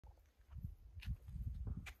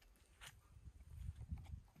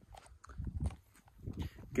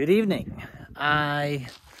Good evening. I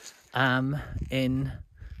am in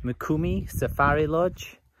Mikumi Safari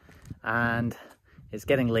Lodge and it's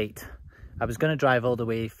getting late. I was going to drive all the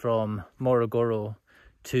way from Morogoro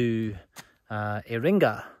to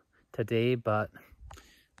Iringa today, but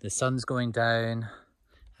the sun's going down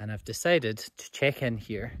and I've decided to check in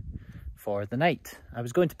here for the night. I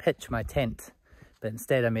was going to pitch my tent, but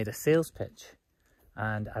instead I made a sales pitch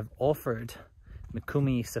and I've offered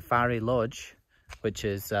Mikumi Safari Lodge, which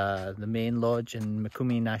is the main lodge in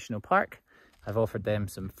Mikumi National Park. I've offered them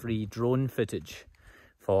some free drone footage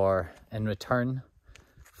in return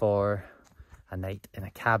for a night in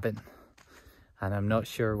a cabin. And I'm not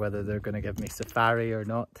sure whether they're going to give me safari or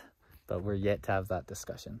not, but we're yet to have that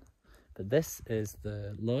discussion. But this is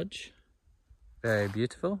the lodge, very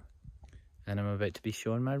beautiful, and I'm about to be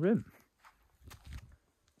shown my room.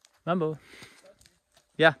 Mambo.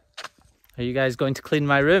 Yeah. Are you guys going to clean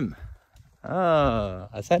my room? Oh,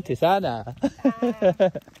 asante sana.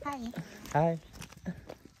 Hi. Hi.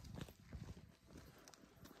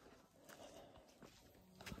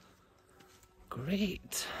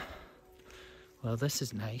 Great. Well, this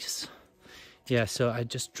is nice. Yeah, so I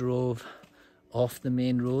just drove off the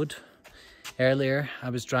main road. Earlier, I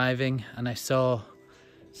was driving and I saw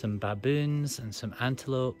some baboons and some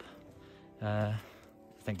antelope. I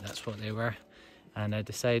think that's what they were. And I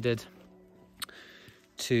decided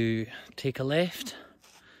to take a left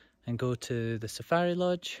and go to the safari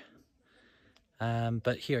lodge.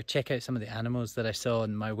 But here, check out some of the animals that I saw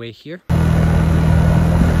on my way here.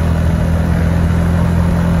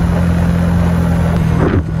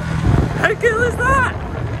 How cool is that?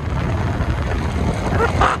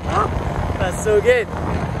 That's so good.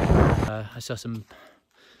 I saw some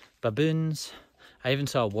baboons. I even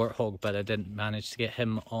saw a warthog, but I didn't manage to get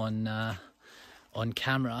him on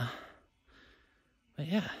camera. But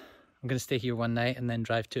yeah, I'm going to stay here one night and then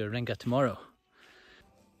drive to Iringa tomorrow.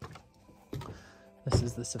 This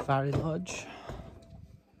is the safari lodge.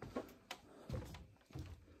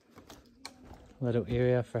 Little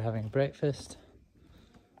area for having breakfast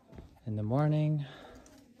in the morning.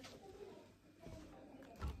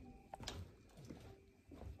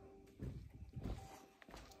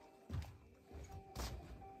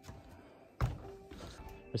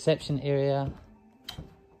 Reception area.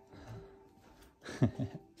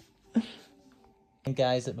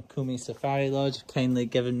 Guys at Mikumi Safari Lodge kindly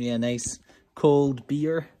given me a nice cold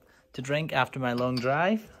beer to drink after my long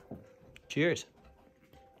drive. Cheers.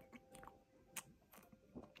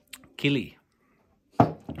 Kili.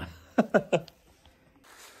 The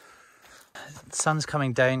sun's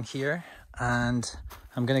coming down here and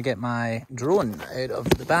I'm gonna get my drone out of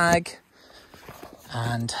the bag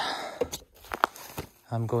and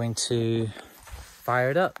I'm going to fire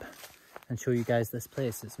it up and show you guys this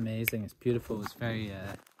place. It's amazing, it's beautiful, it's very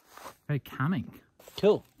calming.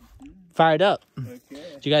 Cool. Fired up. Okay.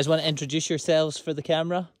 Do you guys want to introduce yourselves for the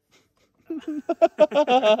camera?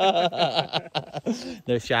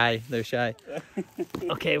 They're shy, they're shy.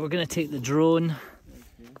 Okay, we're going to take the drone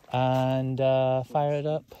and fire it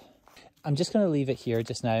up. I'm just going to leave it here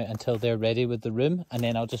just now until they're ready with the room, and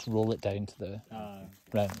then I'll just roll it down to the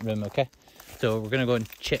room, okay? So we're going to go and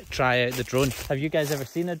try out the drone. Have you guys ever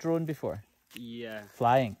seen a drone before? Yeah.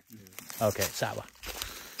 Flying? Yeah. Okay, sawa.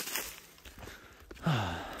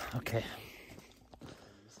 Okay.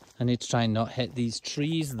 I need to try and not hit these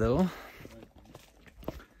trees though.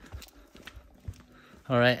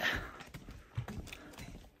 Alright.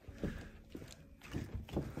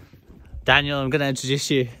 Daniel, I'm going to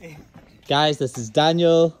introduce you. Guys, this is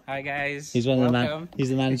Daniel. Hi guys. He's one of he's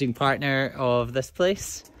the managing partner of this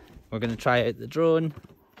place. We're going to try out the drone.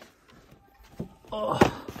 Oh.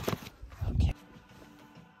 Okay.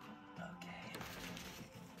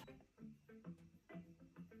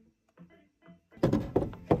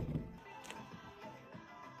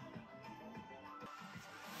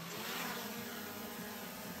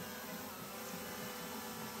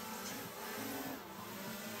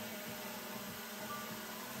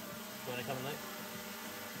 Want to come and look?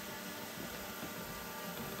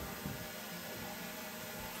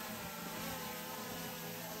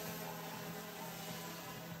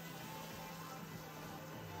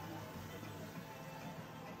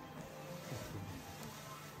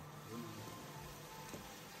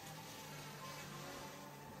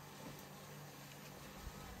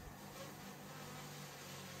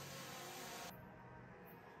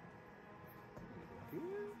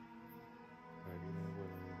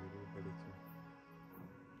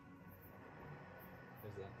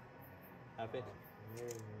 Happy?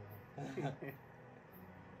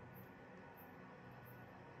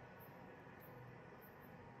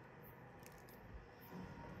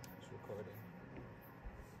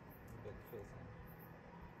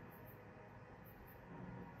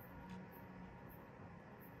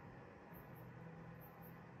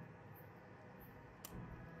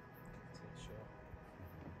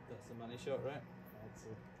 money shot, right? That's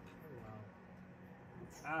it.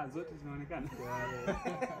 Wow. Zote zinaonekana. That's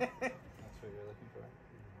what you're looking for.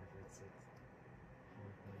 That's it.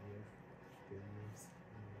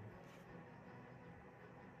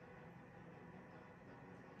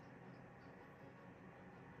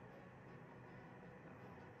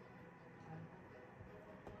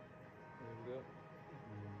 There we go.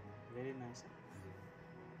 Very nice. I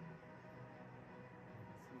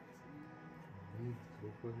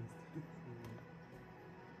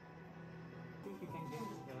think you can get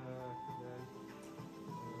the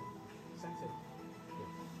sunset.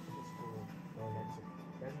 Just to, that's it.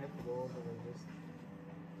 Doesn't have to go all the way, just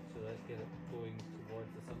So let's get it going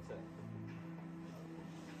towards the sunset.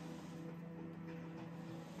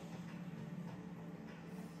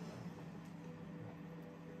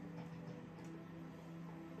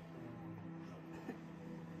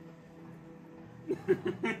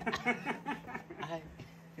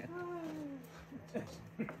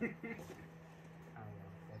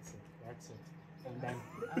 That's it. That's it. I'm done.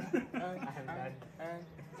 I have done.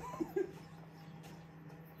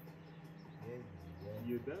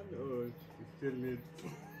 You done or you still need?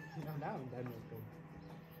 No, now I'm done with them.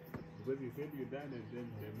 Because you said you done and then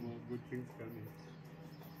there are more good things coming.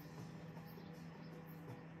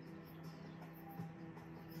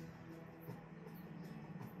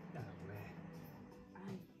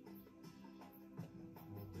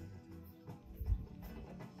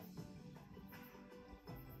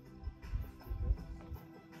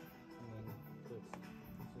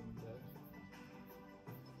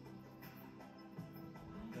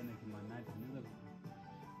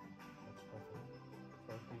 That's perfect.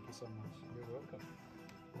 Well, thank you so much. You're welcome.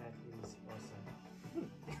 That is awesome.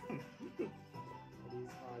 That is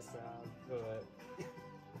awesome. Alright.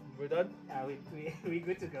 We're done? We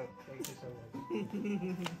good to go. Thank you so much.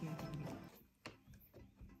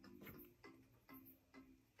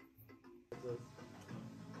 There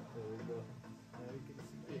we go. Now you can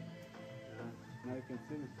see it. Now you can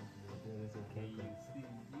see me. Can you see?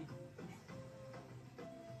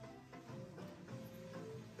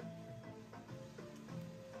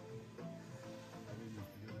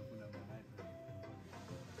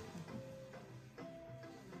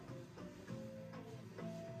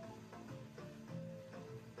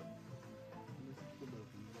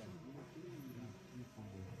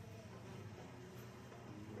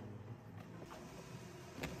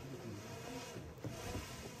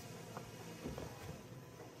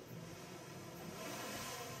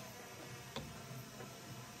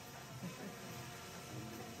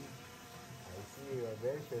 You are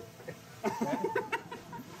very good. Very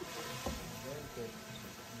good.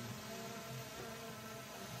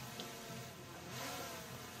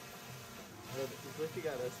 He's looking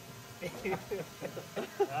at us.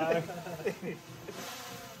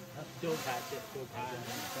 Don't catch it. Don't catch it.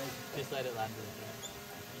 Just let it land in the ground.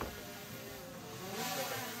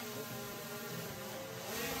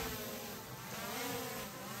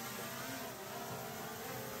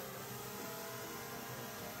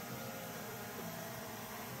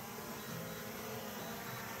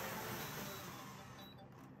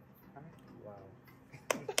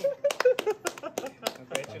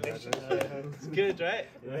 Congratulations. It's good, right?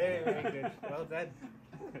 Very, very good. Well done.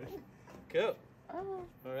 Cool.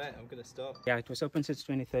 Alright, I'm gonna stop. Yeah, it was open since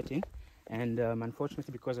 2013, and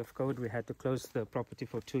unfortunately because of COVID we had to close the property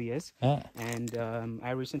for 2 years. And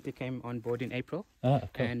I recently came on board in April, Cool.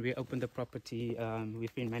 and we opened the property.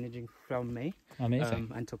 We've been managing from May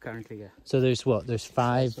until currently. Yeah. So there's what? There's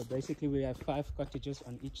 5? So basically we have 5 cottages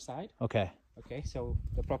on each side. Okay. Okay, so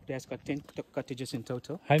the property has got 10 cottages in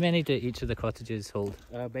total. How many do each of the cottages hold?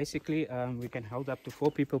 Basically, we can hold up to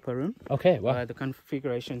 4 people per room. Okay, wow. The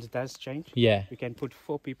configurations does change. Yeah. We can put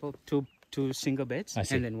 4 people, two single beds, I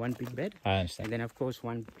see. and then 1 big bed. I understand. And then, of course,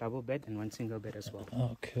 1 double bed and 1 single bed as well.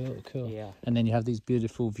 Oh, cool, cool. Yeah. And then you have these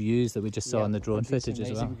beautiful views that we just saw in the drone footage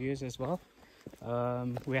as well. Amazing views as well.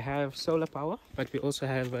 We have solar power, but we also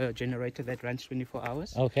have a generator that runs 24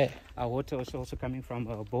 hours. Okay. Our water is also coming from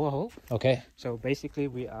a borehole. Okay. So basically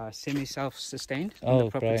we are semi-self-sustained in Oh,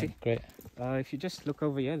 the property. great. If you just look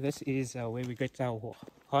over here, this is where we get our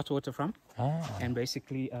hot water from. And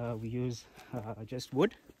basically we use just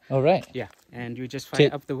wood. Oh, right. Yeah, and you just fire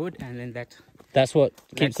up the wood, and then that's what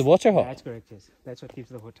keeps the water hot? That's correct, yes. That's what keeps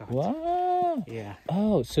the water hot. Wow. Yeah.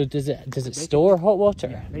 Oh, so does it store hot water?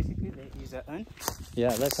 Yeah, basically there is an urn.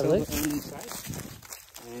 Yeah, let's have a look. Inside,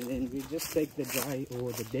 and then we just take the dry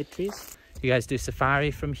or the dead trees. You guys do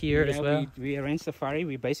safari from here as well? We arrange safari.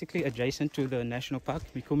 We're basically adjacent to the national park,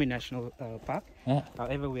 Mikumi National Park.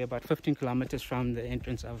 However, we're about 15 kilometers from the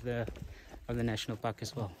entrance of the national park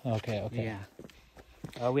as well. Okay. Yeah.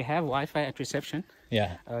 We have Wi-Fi at reception.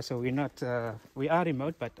 Yeah. So we're not, we are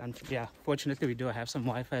remote, but yeah, fortunately we do have some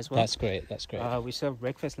Wi-Fi as well. That's great. That's great. We serve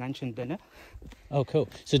breakfast, lunch, and dinner. Oh, cool.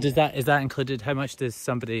 So is that included? How much does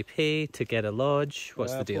somebody pay to get a lodge?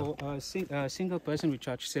 What's the deal? For a single person, we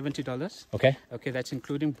charge $70. Okay. Okay, that's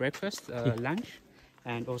including breakfast, lunch,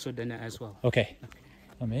 and also dinner as well. Okay.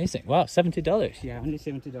 Amazing. Wow, $70. Yeah, only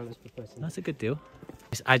 $70 per person. That's a good deal.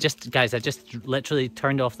 I just literally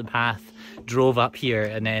turned off the path, drove up here,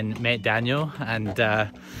 and then met Daniel and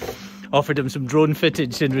offered him some drone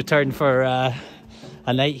footage in return for a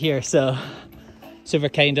night here. So super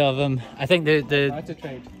kind of him. I think That's a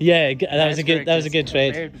trade. yeah, that was a good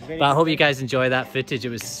trade. Very but I hope you guys enjoy that footage. It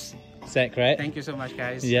was sick, right? Thank you so much,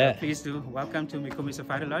 guys. Yeah. Please do welcome to Mikumi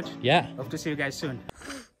Safari Lodge. Yeah. Hope to see you guys soon.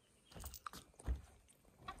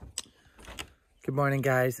 Good morning,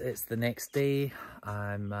 guys. It's the next day.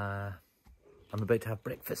 I'm about to have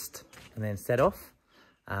breakfast and then set off.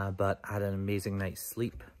 But I had an amazing night's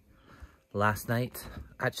sleep last night.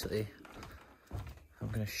 Actually, I'm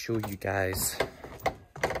going to show you guys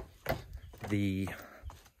the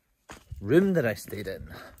room that I stayed in.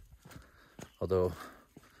 Although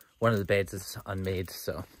one of the beds is unmade,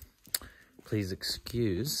 so please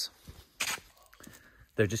excuse.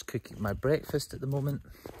 They're just cooking my breakfast at the moment,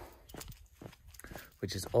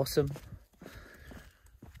 which is awesome.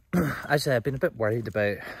 Actually, I've been a bit worried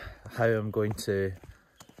about how I'm going to,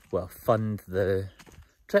 well, fund the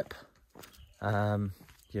trip.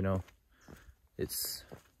 You know, it's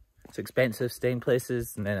expensive staying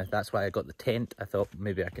places, and then that's why I got the tent. I thought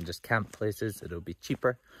maybe I can just camp places, it'll be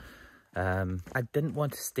cheaper. I didn't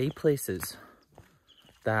want to stay places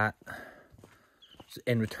that,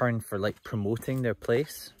 in return for like promoting their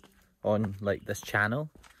place on like this channel,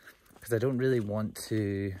 because I don't really want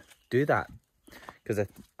to do that, because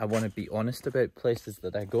I want to be honest about places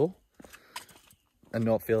that I go and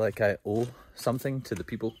not feel like I owe something to the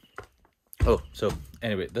people. Oh, so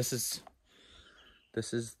anyway, this is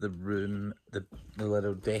the room, the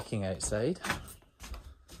little decking outside.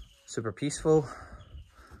 Super peaceful.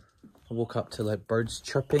 I woke up to like birds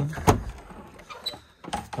chirping.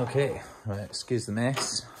 Okay, right, excuse the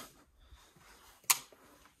mess.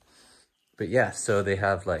 But yeah, so they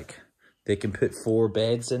have like, they can put 4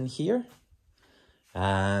 beds in here,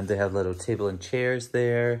 and they have little table and chairs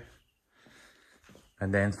there.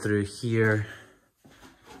 And then through here,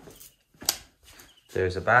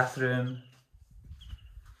 there's a bathroom.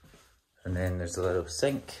 And then there's a little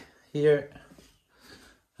sink here.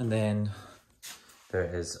 And then there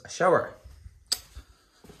is a shower.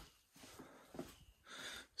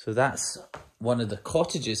 So that's one of the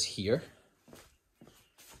cottages here.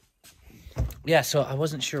 Yeah, so I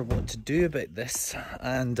wasn't sure what to do about this,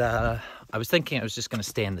 and I was thinking I was just going to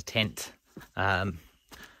stay in the tent and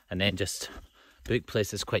then just book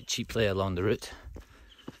places quite cheaply along the route.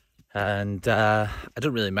 And I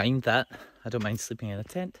don't really mind that. I don't mind sleeping in a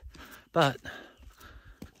tent, but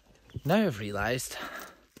now I've realised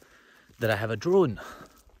that I have a drone,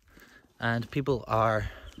 and people are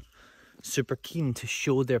super keen to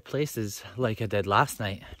show their places like I did last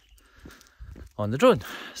night on the drone.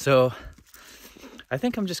 So I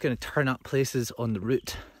think I'm just going to turn up places on the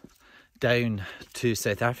route down to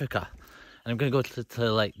South Africa, and I'm going to go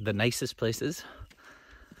to like the nicest places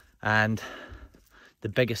and the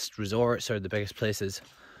biggest resorts or the biggest places,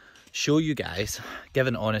 show you guys, give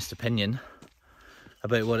an honest opinion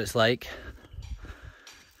about what it's like.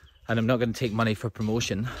 And I'm not going to take money for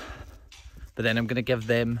promotion, but then I'm going to give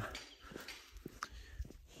them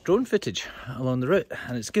drone footage along the route,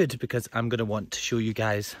 and it's good because I'm going to want to show you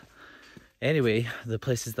guys anyway the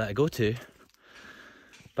places that I go to,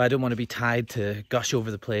 but I don't want to be tied to gush over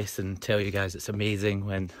the place and tell you guys it's amazing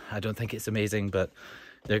when I don't think it's amazing, but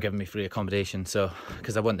they're giving me free accommodation, so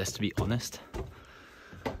because I want this to be honest.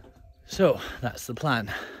 So that's the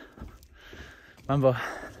plan. Mambo.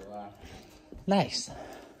 Nice.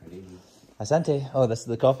 Asante. Oh, this is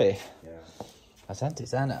the coffee. Yeah. Asante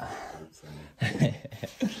sana.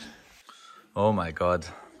 Oh my god.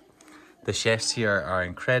 The chefs here are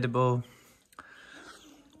incredible.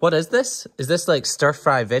 What is this? Is this like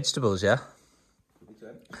stir-fry vegetables, yeah?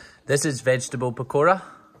 This is vegetable pakora.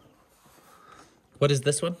 What is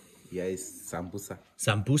this one? Yeah, it's sambusa.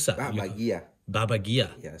 Sambusa. Babagia. Babagia.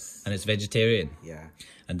 Yes. And it's vegetarian. Yeah.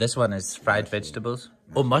 And this one is fried vegetables.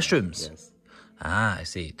 Oh, mushrooms. Yes. Ah, I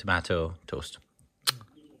see. Tomato toast.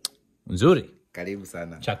 Nzuri. Karibu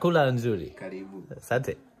sana. Chakula nzuri. Karibu.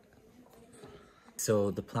 Asante.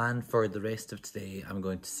 So the plan for the rest of today, I'm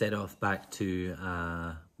going to set off back to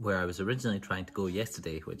where I was originally trying to go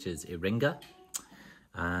yesterday, which is Iringa.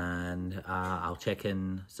 And I'll check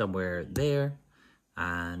in somewhere there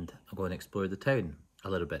and I'll go and explore the town a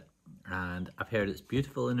little bit. And I've heard it's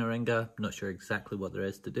beautiful in Iringa. Not sure exactly what there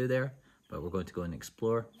is to do there, but we're going to go and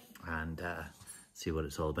explore and see what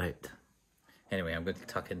it's all about. Anyway, I'm going to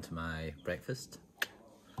tuck into my breakfast.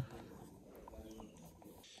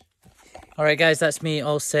 Alright guys, that's me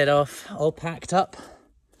all set off, all packed up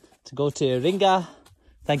to go to Iringa.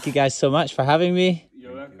 Thank you guys so much for having me.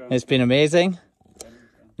 You're welcome. It's been amazing.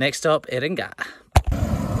 Next stop, Iringa.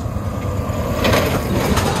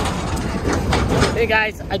 Hey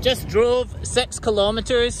guys, I just drove 6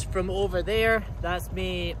 kilometers from over there. That's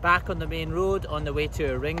me back on the main road on the way to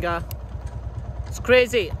Iringa. It's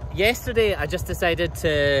crazy. Yesterday I just decided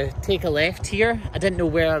to take a left here. I didn't know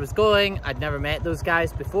where I was going. I'd never met those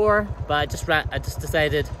guys before, but I just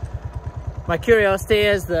decided, my curiosity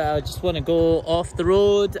is that I just want to go off the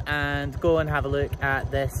road and go and have a look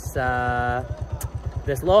at this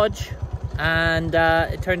this lodge, and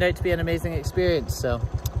it turned out to be an amazing experience. So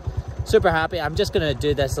super happy. I'm just going to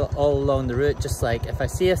do this all along the route, just like if I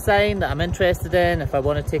see a sign that I'm interested in, if I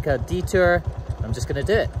want to take a detour, I'm just going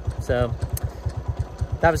to do it. So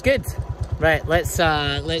that was good. Right, let's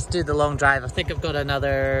do the long drive. I think I've got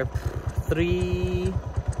another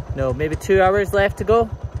maybe 2 hours left to go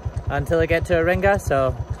until I get to Iringa.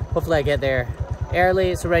 So hopefully I get there early.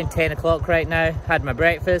 It's around 10 o'clock right now. Had my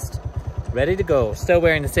breakfast, ready to go. Still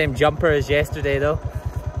wearing the same jumper as yesterday though.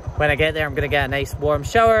 When I get there, I'm gonna get a nice warm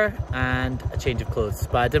shower and a change of clothes.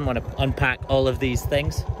 But I didn't want to unpack all of these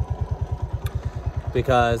things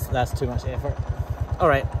because that's too much effort. All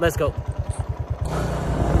right, let's go.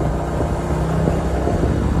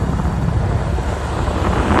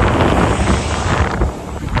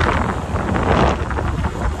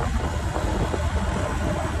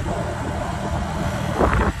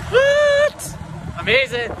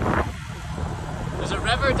 Amazing! There's a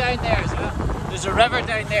river down there as well. There's a river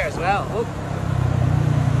down there as well. Oh.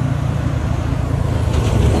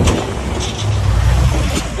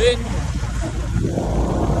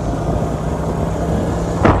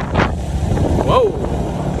 Whoa!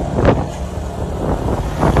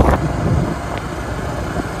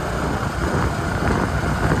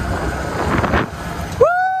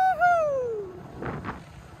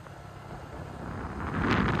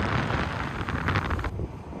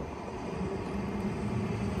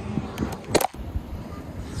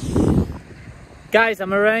 Guys,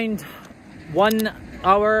 I'm around 1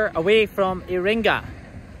 hour away from Iringa.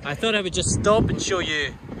 I thought I would just stop and show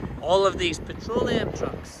you all of these petroleum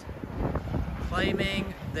trucks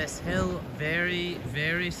climbing this hill very,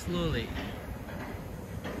 very slowly.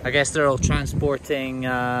 I guess they're all transporting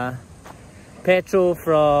petrol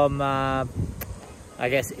from, I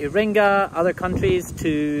guess, Iringa, other countries,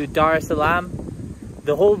 to Dar es Salaam.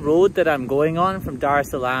 The whole road that I'm going on from Dar es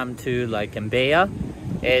Salaam to like Mbeya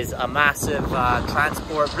is a massive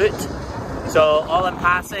transport route. So all I'm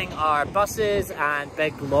passing are buses and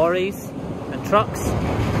big lorries and trucks,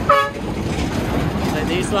 like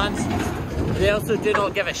these ones. They also do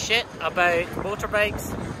not give a shit about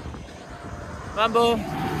motorbikes. Mambo!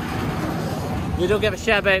 They don't give a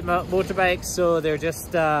shit about motorbikes, so they're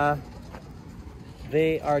just, they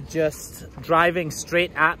are just driving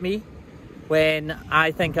straight at me when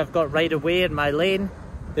I think I've got right of way in my lane.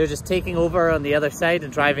 They're just taking over on the other side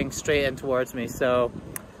and driving straight in towards me. So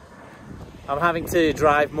I'm having to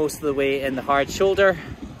drive most of the way in the hard shoulder.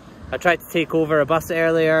 I tried to take over a bus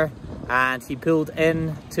earlier and he pulled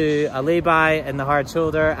into a lay-by in the hard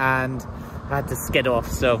shoulder and I had to skid off.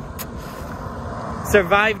 So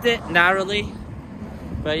survived it narrowly.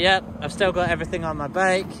 But yeah, I've still got everything on my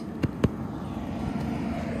bike.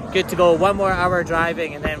 Good to go. 1 more hour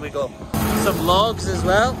driving and then we go. Some logs as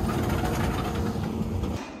well.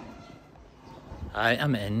 I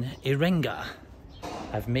am in Iringa.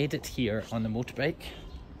 I've made it here on the motorbike.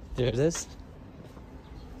 There it is.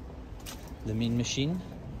 The main machine.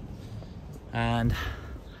 And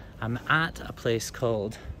I'm at a place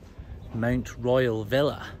called Mount Royal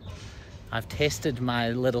Villa. I've tested my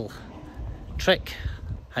little trick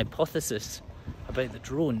hypothesis about the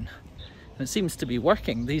drone. And it seems to be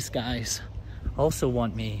working. These guys also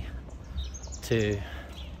want me to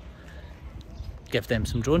give them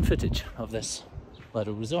some drone footage of this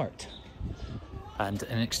little resort, and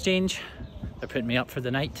in exchange they're putting me up for the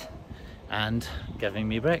night and giving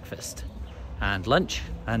me breakfast and lunch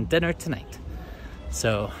and dinner tonight.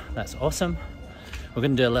 So that's awesome. We're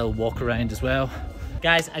gonna do a little walk around as well.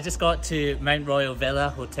 Guys, I just got to Mount Royal Villa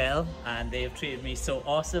Hotel and they've treated me so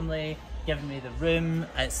awesomely, given me the room.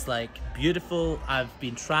 It's like beautiful. I've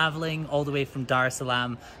been traveling all the way from Dar es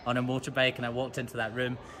Salaam on a motorbike and I walked into that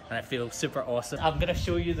room and I feel super awesome. I'm gonna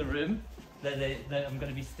show you the room that I'm going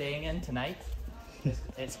to be staying in tonight.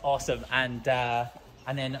 It's awesome, and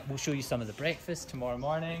then we'll show you some of the breakfast tomorrow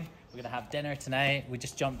morning. We're gonna have dinner tonight. We've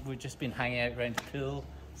just been hanging out around the pool,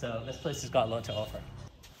 so this place has got a lot to offer.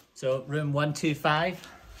 So room 125.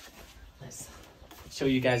 Let's show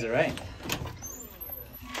you guys around.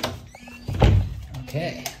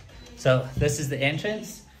 Okay, so this is the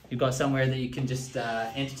entrance. You've got somewhere that you can just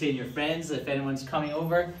entertain your friends. If anyone's coming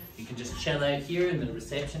over, you can just chill out here in the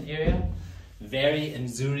reception area. Very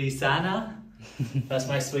nzuri sana. That's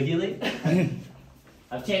my Swahili.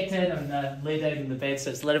 I've checked in and laid out in the bed,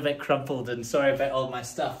 so it's a little bit crumpled, and sorry about all my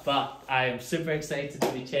stuff, but I'm super excited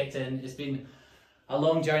to be checked in. It's been a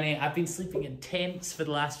long journey. I've been sleeping in tents for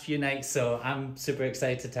the last few nights, so I'm super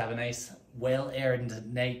excited to have a nice,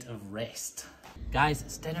 well-earned night of rest. Guys,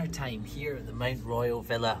 it's dinner time here at the Mount Royal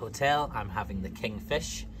Villa Hotel. I'm having the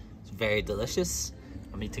kingfish. It's very delicious.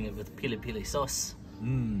 I'm eating it with pili pili sauce.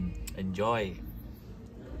 Enjoy.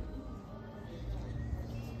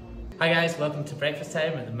 Hi guys, welcome to breakfast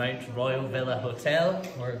time at the Mount Royal Villa Hotel.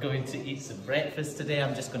 We're going to eat some breakfast today.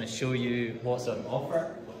 I'm just going to show you what's on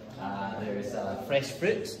offer. There's fresh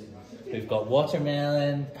fruit. We've got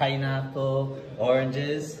watermelon, pineapple,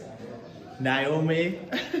 oranges. Naomi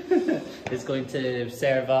is going to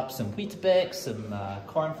serve up some Weetabix, some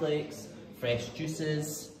cornflakes, fresh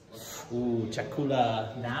juices. Ooh,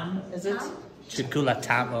 chakula nam, is it? Chakula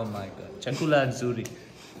tam, oh my god. Chakula nzuri.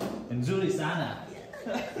 Nzuri sana.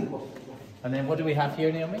 And then what do we have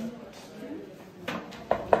here, Naomi?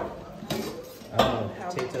 Oh,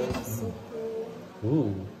 potatoes.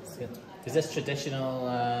 Ooh. Is this traditional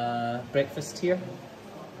breakfast here?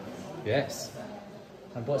 Yes.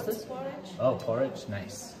 And what's this? Porridge. Oh, porridge,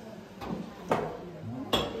 nice.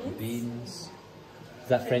 Beans. Is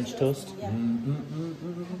that French toast? Yeah.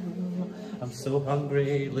 I'm so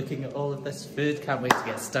hungry looking at all of this food. Can't wait to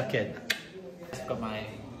get stuck in. I've got my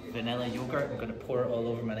vanilla yogurt. I'm going to pour it all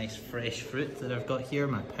over my nice fresh fruit that I've got here.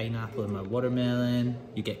 My pineapple and my watermelon.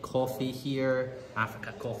 You get coffee here.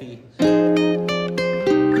 Africa coffee.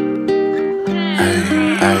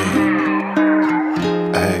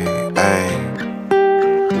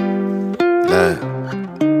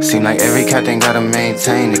 Seem like every captain gotta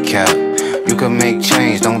maintain the cap. You can make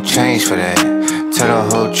change, don't change for that. Tell the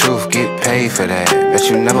whole truth, get paid for that. Bet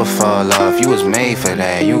you never fall off, you was made for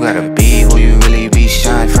that. You gotta be who you really be,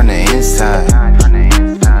 shine from the inside.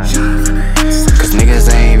 Cause niggas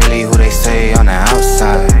ain't really who they say on the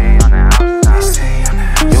outside.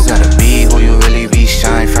 You gotta be who you really be,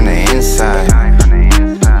 shine from the inside.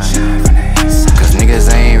 Cause niggas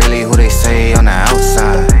ain't really who they say on the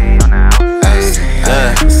outside.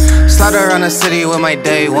 Slaughter around the city with my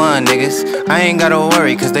day one niggas. I ain't gotta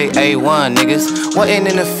worry cause they A1 niggas. Wasn't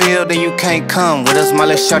in the field then you can't come with us. My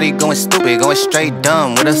little shawty going stupid, going straight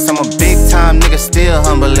dumb with us. I'm a big time nigga, still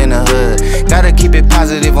humble in the hood. Gotta keep it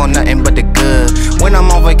positive on nothing but the good. When I'm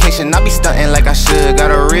on vacation I be stunting like I should. Got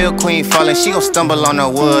a real queen falling, she gon' stumble on the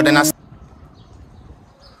wood. And I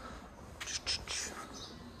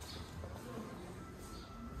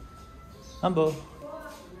Mambo.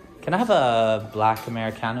 Can I have a black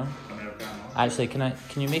Americano? Actually, can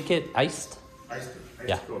you make it iced? Iced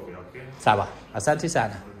Yeah. coffee, okay? Sawa. Asante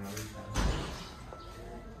sana.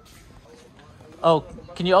 Oh,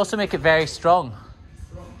 can you also make it very strong?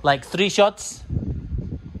 Like 3 shots?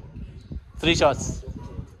 3 shots.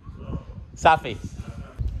 Safi.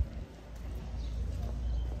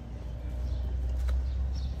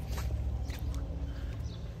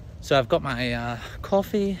 So I've got my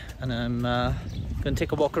coffee and I'm going to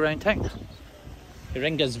take a walk around town.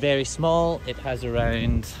 Iringa is very small. It has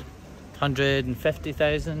around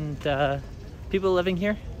 150,000 people living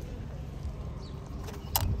here.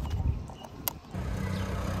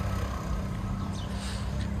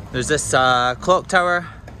 There's this clock tower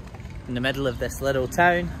in the middle of this little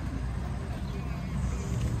town.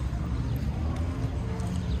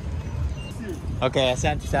 Okay,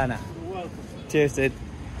 asante sana. You're welcome. Cheers, dude.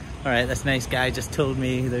 Alright, this nice guy just told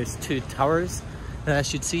me there's 2 towers that I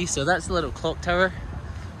should see. So that's the little clock tower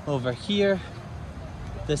over here.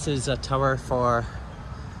 This is a tower for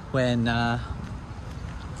when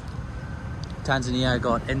Tanzania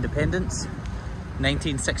got independence,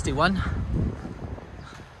 1961.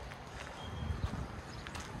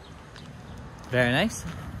 Very nice.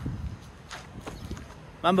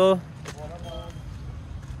 Mambo.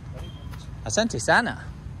 Asante sana.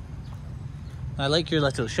 I like your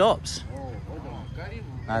little shops.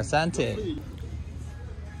 Asante.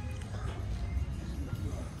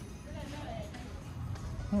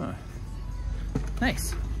 Oh,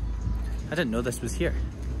 nice. I didn't know this was here.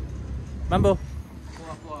 Mambo.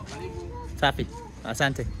 Safi.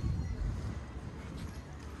 Asante.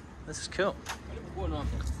 This is cool.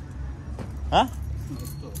 Huh?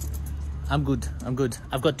 I'm good. I'm good.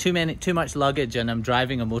 I've got too much luggage, and I'm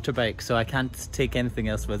driving a motorbike, so I can't take anything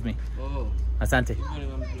else with me. Oh. Asante.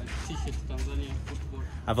 T-shirt, Tanzania, football.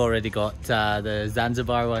 I've already got the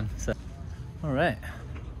Zanzibar one. So, all right.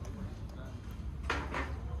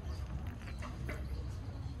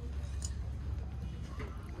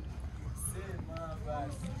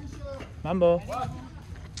 Mambo.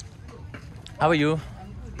 How are you?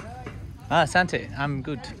 Ah, Sante. I'm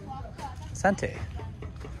good. Sante.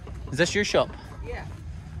 Is this your shop? Yeah.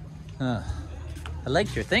 I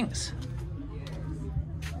like your things.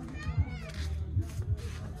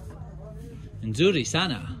 Nzuri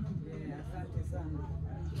sana.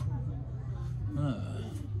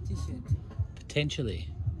 Potentially.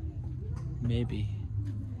 Maybe.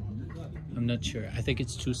 I'm not sure. I think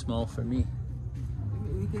it's too small for me.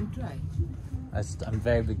 We can try. I'm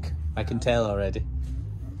very big. I can tell already.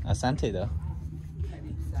 Asante though.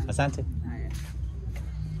 Asante.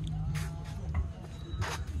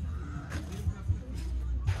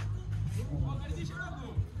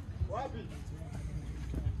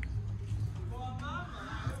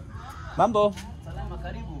 Mambo.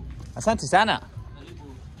 Asante sana.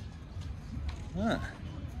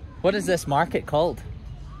 What is this market called?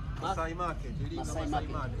 Masai Market.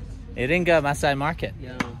 Iringa Masai Market.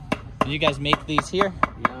 Yeah. You guys make these here?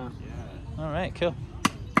 Yeah. All right, cool.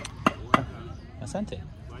 Asante.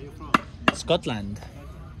 Where are you from? Scotland.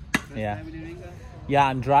 Yeah. Yeah,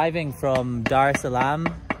 I'm driving from Dar es Salaam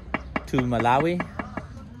to Malawi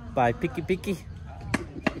by Piki Piki.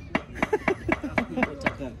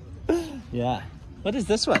 Yeah. What is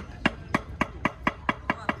this one?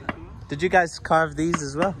 Did you guys carve these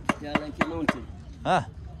as well? Yeah, like a mountain. Ah.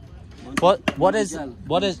 Mountain.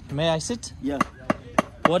 What is may I sit? Yeah.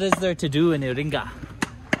 What is there to do in Iringa?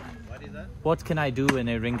 What is that? What can I do in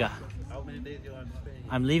Iringa? How many days you want to spend?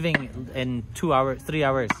 I'm leaving in 3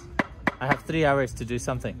 hours. I have 3 hours to do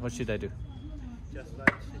something. What should I do? Just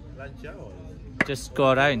lunch hours. Just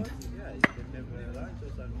go around. Yeah, you can have lunch or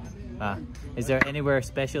something. Ah. Is there anywhere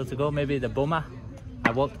special to go? Maybe the Boma?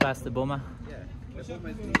 I walked past the Boma. Yeah. The Boma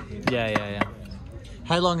is still here. Yeah.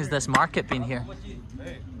 How long has this market been here?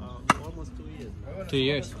 Almost 2 years. 2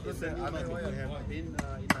 years. Yes, sir. We have been in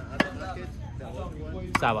other markets. The old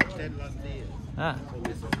one. Sawa. 10 last year. Ah. So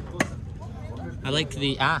this one. I like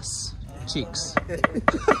the ass cheeks. That's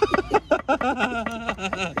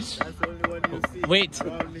the only one you see. Wait,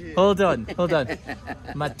 around here. hold on.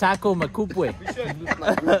 Matako makupwe.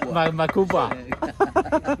 Makupa.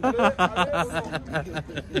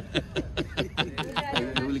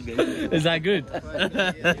 Is that good?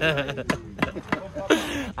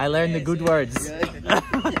 I learned the good words.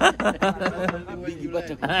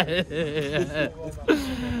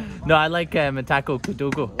 No, I like Matako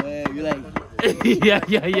Kudogo. You like? Yeah.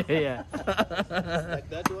 Like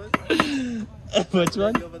that one? Which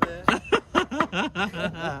one? Over there?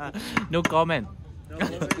 No comment. No,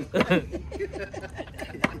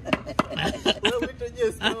 well, we can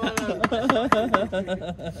just go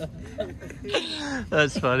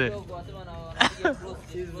That's funny.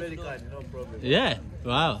 She's very kind, no problem. Yeah,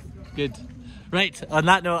 wow, good. Right, on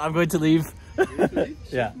that note, I'm going to leave.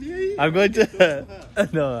 Yeah, I'm going to...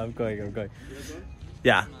 No, I'm going.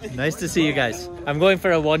 Yeah, nice to see you guys. I'm going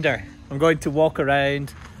for a wander. I'm going to walk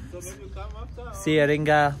around, So when you come after? see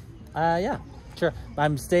Iringa. Yeah, sure.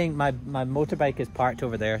 I'm staying, my motorbike is parked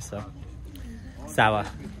over there, so. Sawa.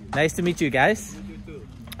 Nice to meet you guys.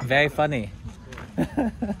 Very funny.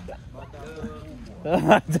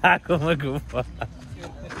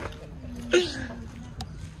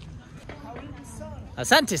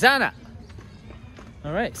 Asante sana.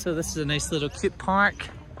 All right, so this is a nice little cute park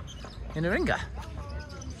in Iringa.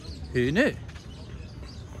 Who knew?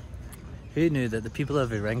 Who knew that the people of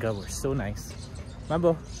Iringa were so nice?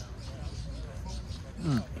 Mambo.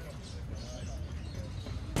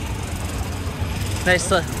 Nice.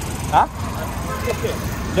 Huh?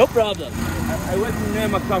 No problem. I work in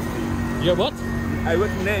Nema Crafty. You're what? I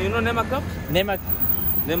work in you know Nema Craft?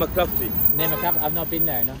 Nema Crafty I've not been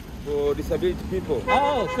there, no. for disability people.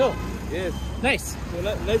 Oh, cool. Yes. Nice. So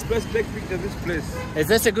let's take picture of this place. Is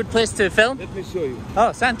this a good place to film? Let me show you.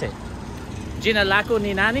 Oh, Sante. Jina lako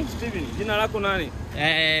ni nani? Steven, jina lako nani?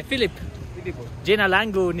 Philip. Filipo. Jina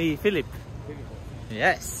langu ni Philip. Filipo.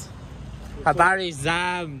 Yes. Habari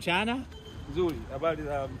za mchana? Nzuri, habari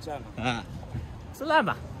za mchana. Ah.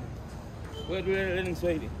 Salama. Where do you learn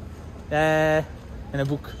Swahili? In a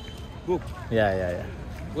book. Book. Yeah.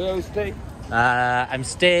 Where you stay? I'm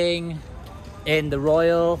staying in the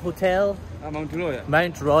Royal Hotel. Mount Royal.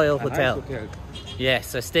 Mount Royal Nice Hotel. hotel.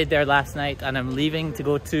 Yes, I stayed there last night and I'm leaving to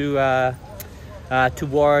go to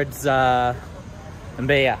towards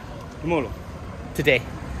Mbeya Tomorrow. today.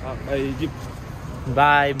 By Jeep.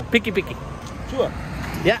 By Piki Piki. Sure.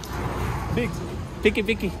 Yeah. Big. Piki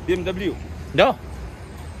Piki. BMW. No.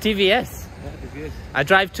 TVS. Yeah, TVS. I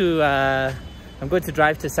drive to, I'm going to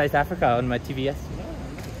drive to South Africa on my TVS.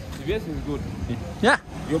 TVS is good. Yeah.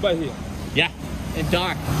 You buy here. Yeah. In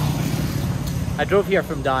Dar. I drove here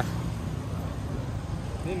from Dar.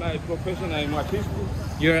 In my profession, I'm artist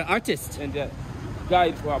You're an artist? and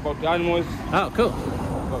guide for about the animals, Oh, cool.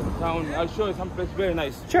 about the town. I'll show you some place very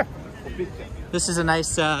nice Sure. for picture. This is a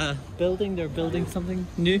nice building. They're building something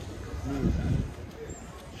new.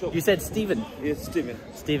 Sure. You said Stephen? Yes, Steven.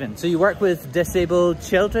 Stephen. So you work with disabled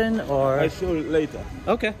children or? I'll show you later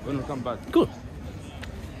Okay. when we come back. Cool.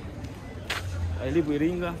 I live in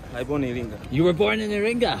Iringa. I born in Iringa. You were born in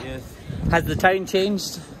Iringa? Yes. Has the town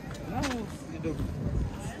changed? No,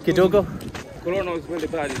 Kidogo? Corona was very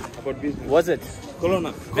bad about business. Was it?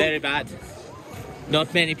 Corona. Very bad.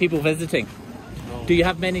 Not many people visiting. No. Do you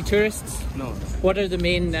have many tourists? No. What are the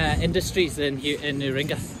main industries in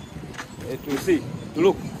Iringa? To see, to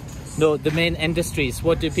look. No, the main industries.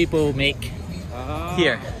 What do people make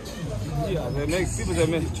here? Yeah, they make people.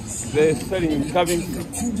 They're selling carvings.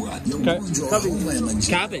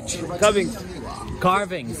 Cabbage. Carvings.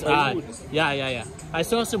 Carvings. Yeah. I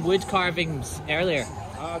saw some wood carvings earlier.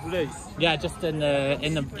 Today. Yeah, just in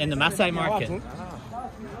the Maasai market.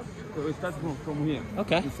 So we start from here.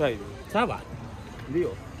 Okay. Inside. Sawa.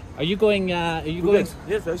 Leo. Are you going? Going?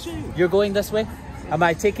 Yes, I'll show you. You're going this way. Am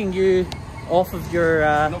I taking you off of your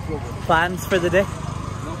No problem. plans for the day?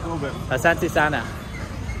 No problem. Asante sana.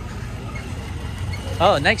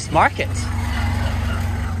 Oh, nice market.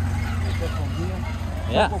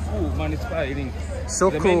 Yeah. So So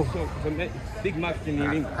the cool. the big market in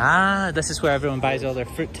Iringa. Ah, this is where everyone buys all their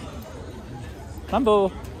fruit. Mambo.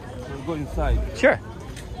 We'll go inside. Sure.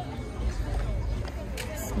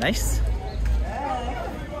 It's nice.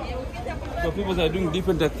 So people are doing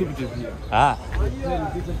different activities here. Ah, Selling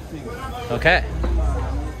different things. okay.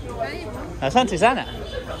 Asante sana.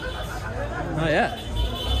 Oh yeah.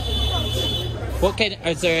 What kind?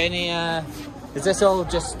 Is there any? Is this all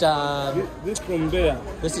just? This from there.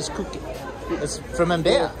 This is cooking. It's from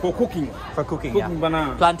Mbeya For cooking. for cooking. Cooking Yeah.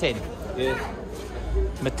 banana. Plantain. Yes.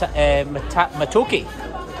 Matoki.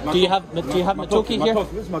 Do you have matoki here?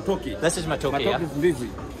 This is matoki. This is matoki. Matoki is busy.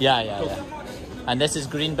 Yeah. And this is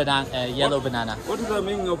green banana, yellow banana. What is the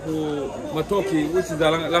meaning of matoki? Which is the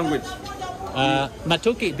language?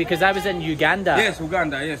 Matoki, because I was in Uganda. Yes,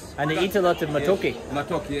 Uganda, yes. And they eat a lot of matoki. Yes.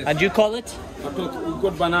 Matoki, yes. And you call it? Matoki. We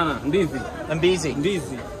got banana. Ndizi. Mbizi.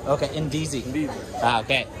 Ndizi. Okay, Ndizi. Ndizi. Ah,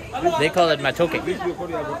 okay. They call it matoki. This we call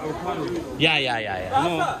it avocado. Yeah.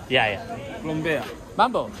 No, Yeah. from there.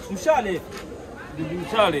 Mambo. Mshale.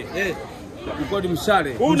 Mshale. Eh. We call it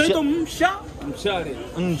mshale. Unaitwa msha? Mshale.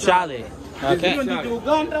 Mshale. Okay. Hiyo ndizi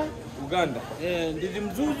Uganda. Uganda. Ndizi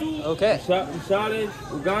mzuzu. Okay. Mshale,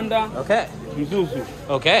 Uganda, Okay. mzuzu.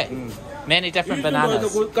 Okay. Many different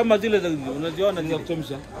bananas. Kama zile unaziona Za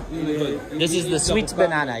kuchemsha. This is the sweet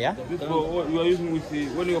banana, yeah? This what you are using with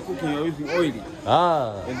when you are cooking, you are using oil.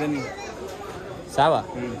 Ah, And then, sawa.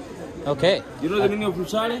 Okay. you know the meaning of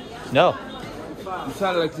mshale? No.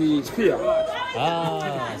 Mshale like the spear.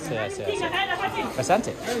 Ah, see.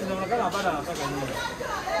 Asante.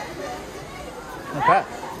 Okay.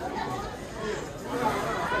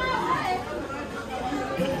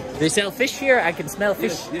 They sell fish here. I can smell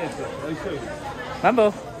fish. Yes, I'll show you.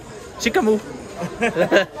 Mambo. Chikamu.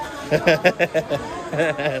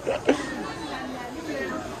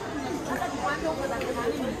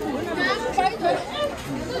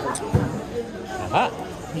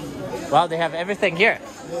 Aha. Wow, they have everything here.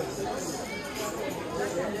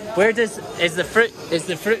 Is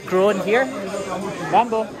the fruit grown here?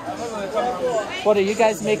 Mambo. What are you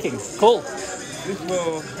guys making? Cool. This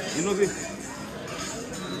for, you know this?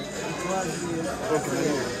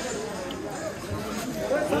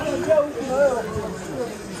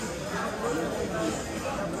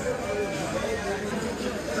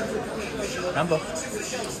 Mambo. For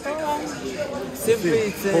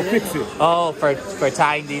fixing. Oh, for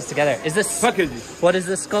tying these together. Is this Packaging. what is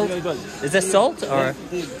this called? Is this salt or?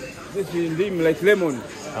 This is lim like lemon.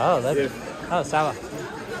 Oh, lemon. Yes. Oh, sawa.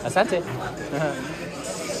 Asante.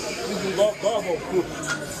 This is baobab fruit.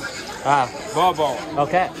 Ah, Baobab.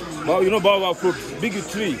 okay. You know baobab fruit? Big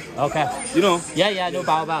tree. Okay. You know? Yeah, no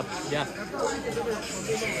baobab. Yeah.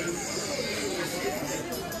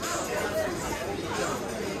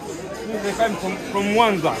 They come from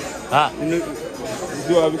Mwanza. Ah, You know,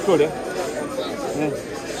 Ziwa Victoria.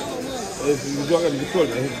 Ziwa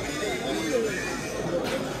Victoria.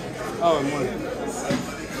 Oh, Mwanza.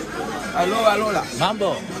 Alola.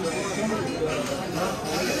 Mambo.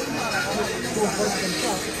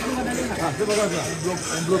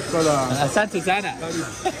 Asante sana.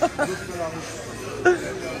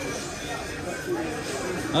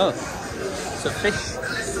 Oh, so fish.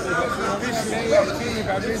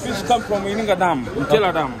 Fish come from Iringa Dam,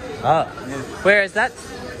 Dam. Oh, where is that?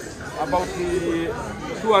 About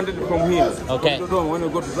 200 from here. Okay. From Dodoma, when you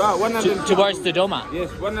go to 150. Towards Dodoma? Yes,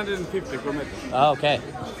 150 kilometers. Oh, okay.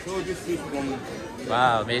 So this fish from...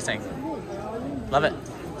 Wow, amazing. Love it.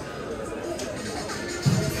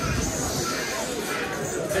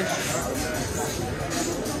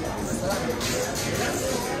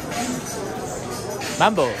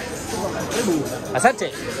 Mambo. Asante.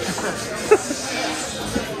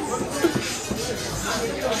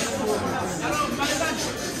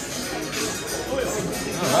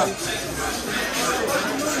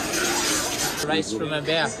 Rice from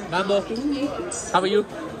Mbeya. Mambo. How are you?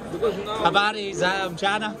 Habari za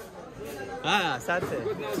mchana? Ah, asante.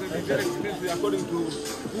 Because now they're very expensive according to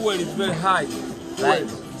fuel is very high. Right.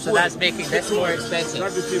 So that's making this more expensive.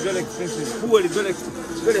 That is very expensive. Fuel is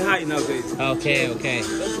very high nowadays. Okay, okay.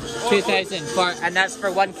 2,000 for, and that's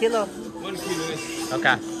for 1 kilo? 1 kilo, yes.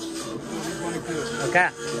 Okay. 1 kilo. Okay.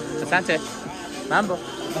 Asante. Mambo.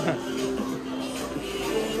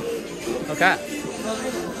 Okay.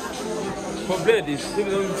 For bread, it's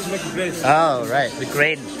people don't make bread. Oh, right. The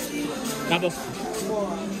grain. Mambo. It's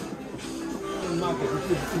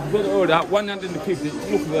very old. 150.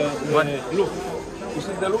 Look, look. You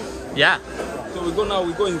see the look? Yeah. So we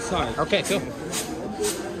go inside. Okay, cool.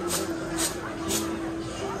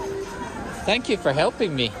 Thank you for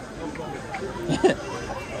helping me.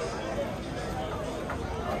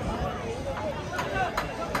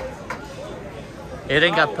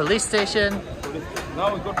 Iringa police station.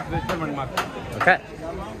 Now we go to the German market. Okay.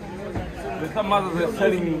 There's some others that are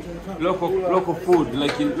selling local food,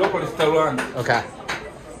 like in local restaurants. Okay.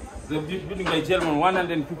 They're building by German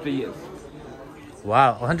 150 years.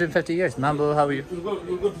 Wow, 150 years. Mambo, how are you?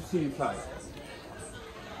 We'll go to see inside.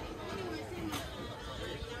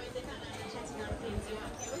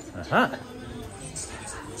 Uh-huh.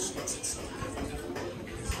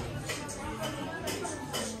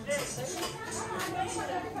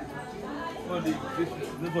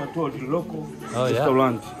 This is what I told you, local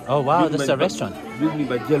restaurant. Oh, wow, Built this is by- a restaurant. Built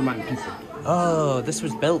by German people. Oh, this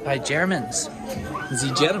was built by Germans.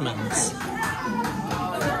 The Germans.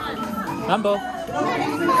 Mambo.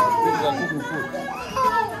 People are cooking food.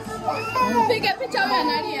 Pick a picture of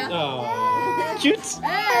Nadia. Oh, cute.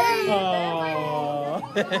 Hey. Oh.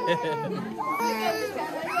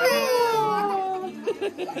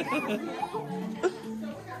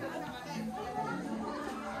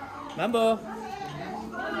 Mambo.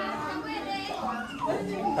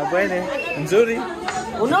 Abuene. Nzuri.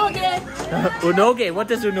 Unoge. Unoge. What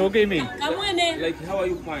does unoge mean? Kamwene. Like, how are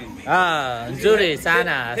you fine? Ah, nzuri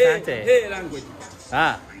sana. Asante. Hey language.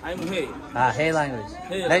 Ah. I'm hey. Ah, hey language.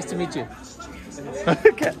 Hey Nice to meet you.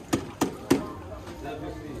 Okay.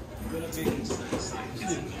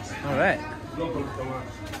 All right. Local restaurant.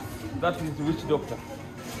 That is the witch doctor.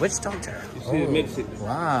 Which doctor? You see, medicine.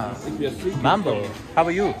 Wow. If you are sick, Mambo. How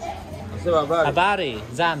are you? say Habari. Habari.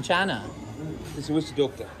 Zam Chana. This is witch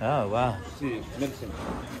doctor. Oh, wow. See, medicine.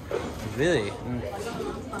 Really?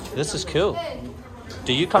 This is cool.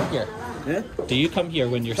 Do you come here? Yeah? Do you come here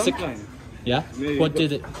when you're Sometimes. sick? Yeah? Maybe. What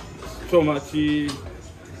did it? Stomach,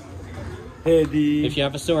 heady. If you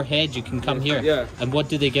have a sore head, you can come here. Yeah. And what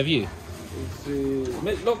do they give you?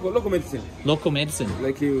 It's local medicine. Local medicine.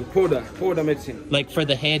 Like powder medicine. Like for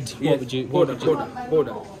the head, Yes, what would you?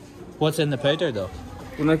 powder. What's in the powder though?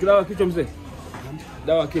 Kuna dawa kichwa mzee?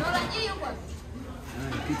 Dawa kichwa.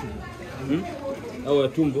 Dawa ya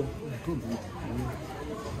tumbo.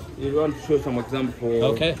 You want to show some example for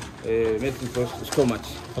Okay. medicine for stomach.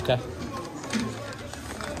 Okay.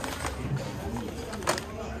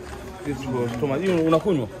 This is for stomach. You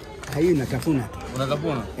unakunywa? Hii natafuna.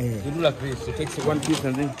 Unatafuna? You do like this. You take one piece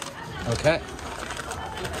and then Okay.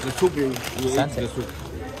 the soup you eat Asante. the soup.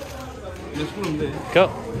 Nashukuru mzee. Cool.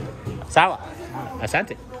 Sawa.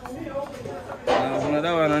 Asante. Na kuna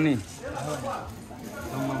dawa nani?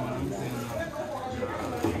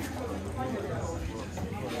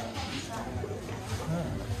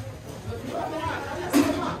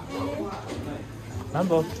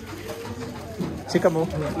 Mambo. Shikamoo.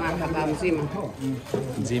 Marhaba mzima.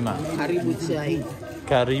 Nzima. Karibu chai.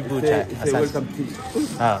 Karibu chai. Say Asante. welcome tea.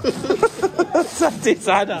 Ah. Asante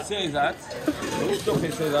sana. Say that. Which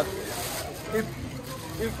doctor say that? If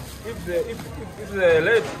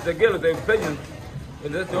the girl is pregnant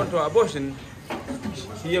and they want to abortion,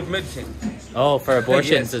 He have medicine. Oh, for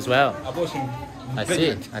abortions Yes. as well. Abortion. I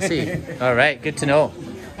see. I see. All right, good to know.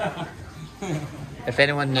 If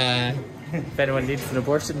anyone needs an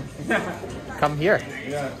abortion, come here.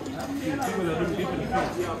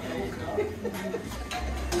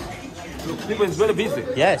 Look, people is very busy.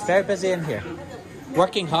 Yeah, it's very busy in here.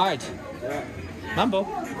 Working hard. Mambo.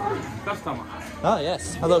 Customer. Oh,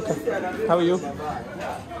 yes. Hello. How are you?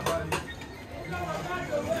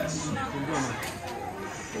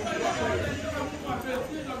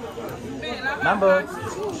 Mambo.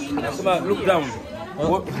 Customer, look down.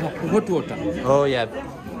 Hot water. Oh, yeah.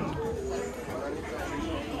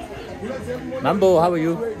 Mambo, how are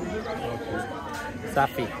you?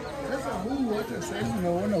 Safi.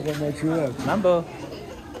 Mambo.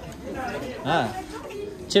 Ah.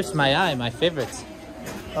 Chips my eye, my favorites.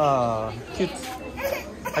 Oh, cute.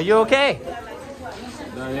 Are you okay?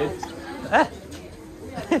 Ah.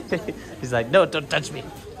 He's like, no, don't touch me.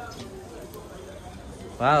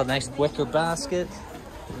 Wow, nice wicker basket.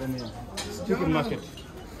 Chicken market.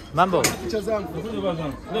 Mambo, Hello.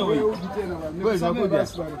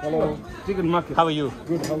 Chicken market. how are you?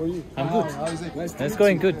 Good, how are you? I'm good. How's it? Nice to It's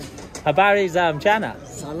going good. Habari za mchana.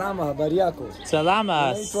 Salama, habari yako?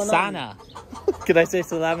 Salama sana. Could I say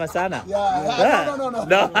salama sana? Yeah.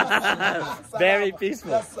 No. Very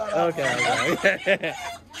peaceful. Okay.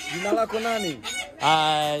 Jina lako nani?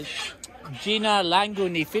 Jina langu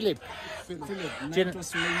ni Philip. Naitwa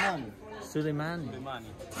Suleimani.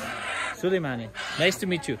 Suleimani. Nice to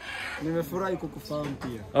meet you. Nimefurahi kukufahamu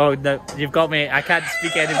pia. Oh, no, you've got me. I can't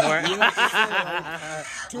speak anymore.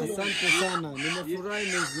 Asante sana. Nimefurahi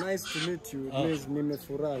means nice to meet you. It means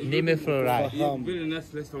nimefurahi. Nimefurahi. Very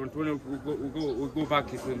nice restaurant. When we go back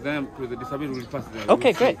to the disabled, we'll pass there.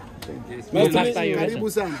 Okay, great. We'll pass by your Karibu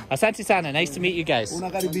restaurant. sana. Asante sana. Nice to meet you guys.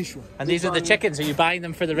 Unakaribishwa. And these are the chickens. Are you buying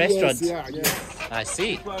them for the restaurant? Yes, yeah. I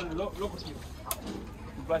see. Local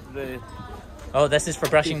brush the... Oh, this is for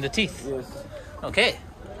brushing the teeth. Yes. Okay.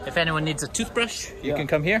 If anyone needs a toothbrush, you can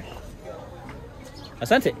come here.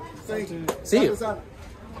 Asante. Thank you. See you.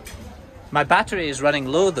 My battery is running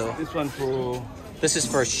low though. This one for This is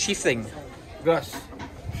for sheathing. grass.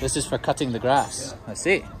 This is for cutting the grass. I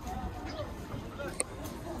see.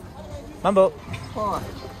 Mambo. You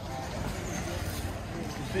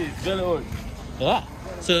see, it's very old. Yeah.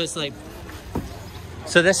 So it's like...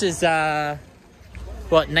 So this is,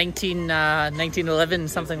 what, 1911,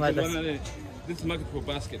 something like this? This is market for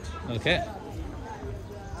basket. Okay.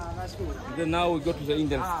 Then now we go to the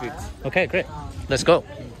Indian street. Okay, great. Let's go.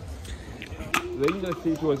 The Indian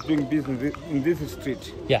street was doing business in this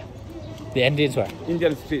street. Yeah. The Indians were.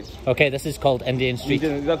 Indian street. Okay, this is called Indian Street.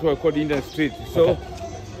 That's why I call Indian street. So,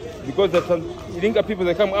 Okay. because the Iringa people,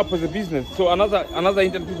 they come up with a business. So another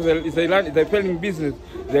Indian people, they're planning business.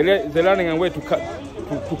 They're learning a way to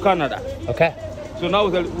Canada. Okay. So now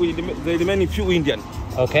they remain few Indian.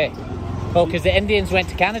 Okay. Oh, because the Indians went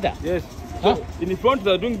to Canada. Yes. So in the front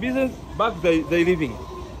they're doing business, back they're living.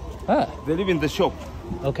 Ah. They live in the shop.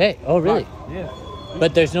 Okay. Oh, really? Yes.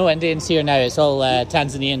 But there's no Indians here now. It's all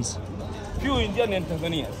Tanzanians. Few Indian and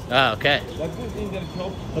Tanzanians. Ah, okay. Like this Indian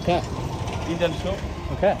shop. Okay. Indian shop.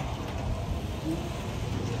 Okay.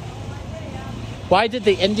 Why did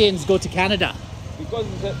the Indians go to Canada? Because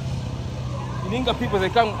the Iringa people, they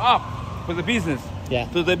come up for the business. Yeah.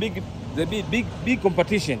 So the big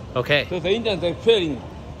competition. Okay. So the Indians are failing.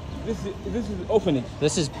 This is orphanage.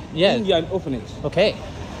 This is, yeah. Indian orphanage. Okay.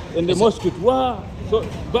 And the mosque, wow. So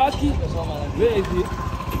Baki, there is the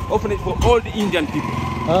orphanage for all the Indian people.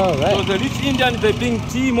 Oh, right. So the rich Indians, they bring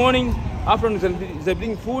tea morning, afternoon they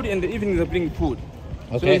bring food, and the evening they bring food.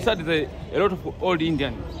 So Okay. inside is a lot of old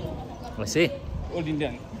Indian. I see. Old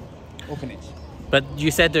Indian orphanage. But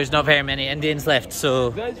you said there's not very many Indians left, so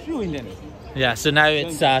There's few Indians. yeah. So now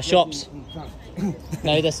it's shops.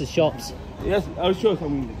 Now this is shops. Yes, I'll show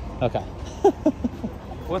some. Okay.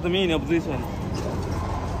 What's the meaning of this one?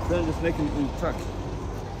 Then just making it in truck.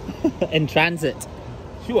 In transit.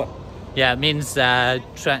 Sure. Yeah, it means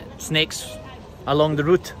snakes along the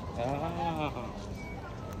route. Ah.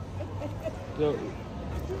 So,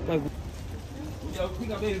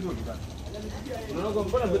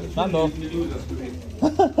 Mambo.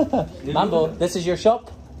 Mambo, this is your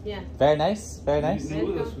shop? Yeah. Very nice, very nice.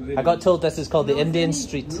 I got told this is called the Indian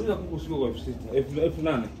Street.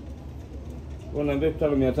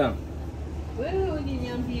 Wewe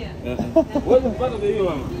uliniambia. Wewe mpaka hiyo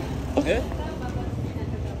mama. Eh?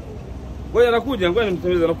 Ngoja anakuja, ngoja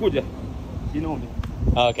nimtembeze anakuja. Inombe.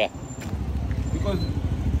 Oh, okay. Because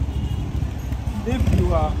if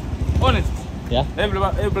you are honest, Yeah.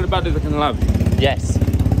 everybody can love you. Yes.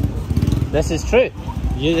 This is true.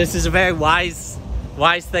 This is a very wise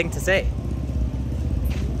wise thing to say.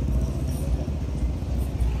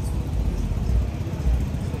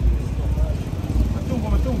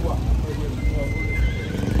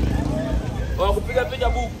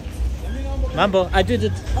 Mambo, I did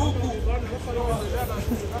it.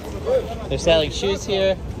 They're selling shoes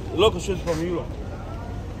here. Local shoes from Europe.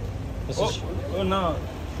 This is Oh no,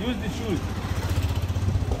 use the shoes.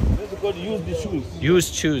 This is called use the shoes.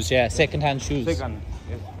 used shoes, yeah, second-hand shoes. Second,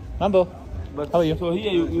 yes. Mambo, But how are you? So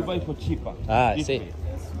here you buy for cheaper. Ah, I This see. way.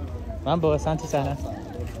 Mambo, asante sana.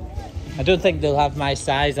 I don't think they'll have my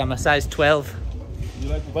size. I'm a size 12. You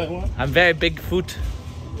like to buy one? I'm very big foot.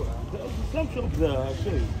 Some shops there,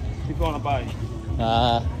 actually, if you want to buy.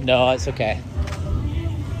 No, it's okay.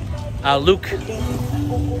 I'll look.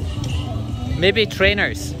 Maybe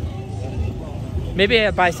trainers. Maybe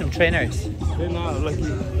I'll buy some trainers. They're not like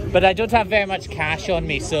But I don't have very much cash on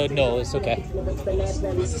me, so no, it's okay.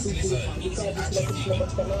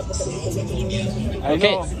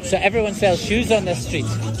 Okay, so everyone sells shoes on this street.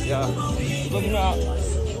 yeah. Because you know,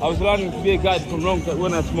 I was learning to be a guide from long time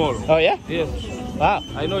when I was small. Oh yeah? Yes. Wow.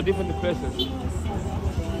 I know different places.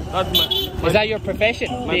 That's my Is that your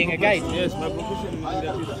profession, my being a guide? profession. Yes, my profession in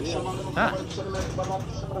the business. Yeah. Ah.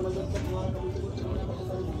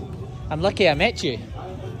 I'm lucky I met you.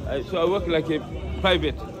 So I work like a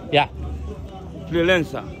private Yeah,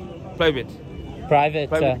 freelancer. Private. private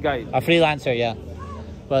guide. a freelancer, yeah.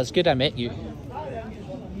 Well, it's good I met you.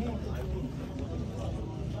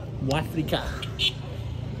 Mwafrika.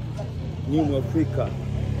 New Africa.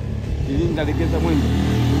 Iringa legeza mwendo.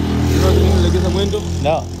 You know what I mean, legeza mwendo?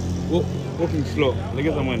 No. Walking slow.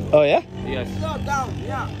 Legeza mwendo. Oh yeah? Yes.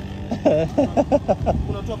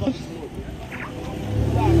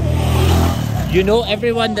 You know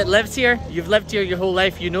everyone that lives here? You've lived here your whole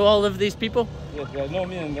life. You know all of these people? Yes, I know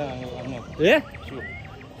me and I know. Yeah. Sure.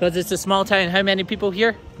 Because it's a small town. How many people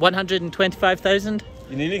here? 125,000?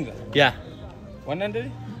 In Iringa? Yeah. 100?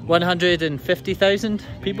 150,000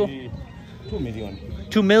 people? 2 million.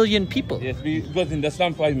 2 million people? Yes, because in the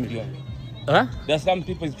slum 5 million. Huh? The slum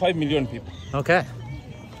people is 5 million people. Okay.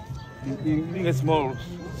 In a small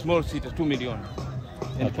city, 2 million.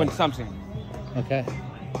 And Okay. 20 something. Okay.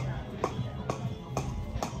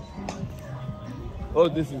 All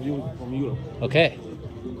this is from Europe. Okay.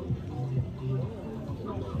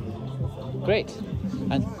 Great.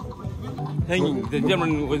 And Hanging. The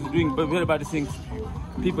German was doing very bad things.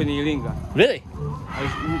 People in Iringa. really?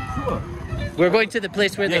 Sure. We're going to the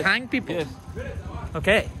place where they Yes. hang people? Yes.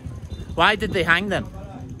 Okay. Why did they hang them?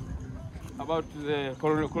 About the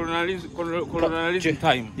colonialism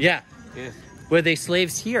time. Yeah. Yes. Were they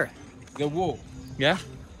slaves here? The war. Yeah.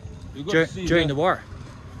 You got to see During that. the war?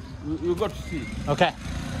 You got to see. Okay.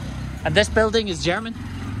 And this building is German?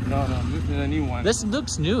 No, this is a new one. This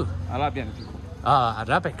looks new. Arabian people. Ah,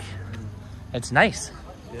 Arabic. It's nice,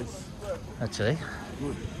 Yes. actually.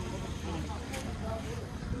 Good.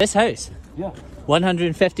 This house, Yeah.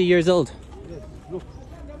 150 years old. Look.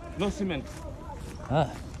 No cement. Ah.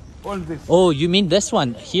 All this. Oh, you mean this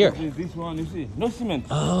one here? This one, you see. No cement.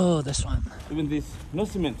 Oh, this one. Even this. No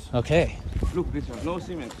cement. Okay. Look, this one. No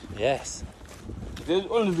cement. Yes. There's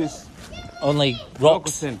only this. Only Local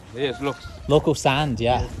rocks. sand. Yes, rocks. Local sand,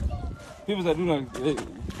 yeah. People are doing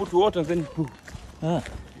put water and then poof. Ah.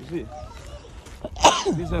 You see.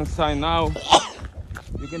 This one sign now.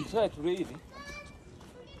 You can try to read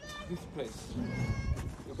this place.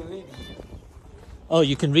 You can read. Oh,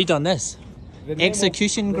 you can read on this. The name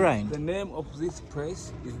Execution of, ground. The name of this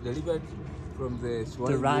place is delivered from the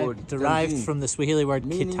Swahili word Derived Tanzania, from the Swahili word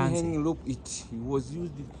meaning kitanzi. hanging loop. It was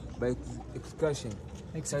used by excursion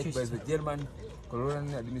cited by the German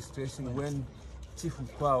colonial administration when Chief of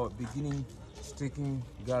Power beginning striking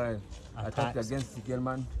guerrilla attack against the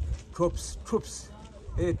German troops.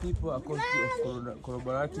 People accused of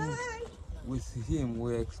collaborating with him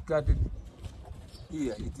were escorted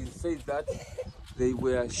here. It is said that they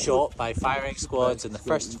were Shot by firing squads in the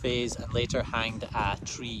first phase and later hanged at a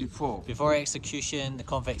tree. Before execution, the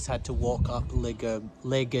convicts had to walk up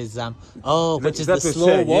Legazam. Oh, which is the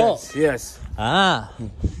slow walk. Yes. Ah,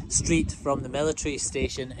 street from the military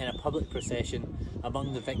station in a public procession.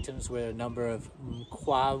 Among the victims were a number of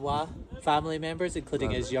Mkwawa family members,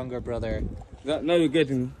 including his younger brother. Now you're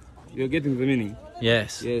getting the meaning.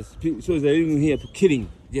 Yes. Yes. So they're even here to killing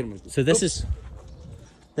Germans. So this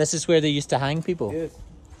is where they used to hang people. Yes.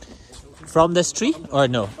 From this tree, or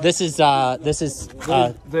no? This is There's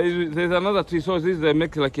another tree. So this they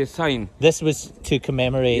make like a sign. This was to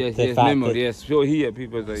commemorate the fact memory. that, Yes. So here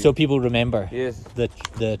people. so people remember. Yes.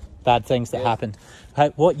 The bad things that happened.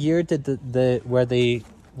 What year did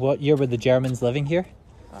what year were the Germans living here?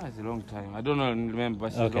 It's a long time. I don't remember, but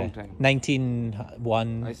it's a long time.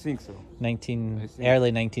 1901. I think so.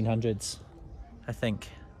 Early 1900s, I think.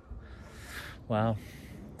 Wow,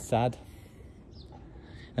 sad.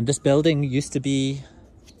 And this building used to be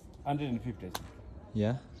 150.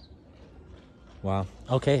 Yeah. Wow.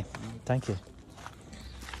 Okay. Thank you.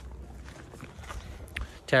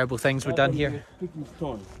 Terrible things were done here. Speaking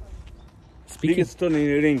stone. Speaking. Biggest stone in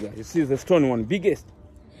Iringa. You see the stone one, biggest,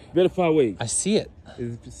 very far away. I see it.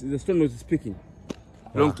 The stone was speaking.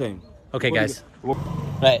 Wow. Long time. Okay, guys.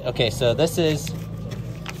 Right. Okay. So this is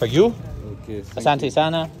for you. Okay. Asante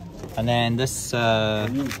sana. And then this I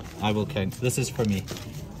will count. This is for me.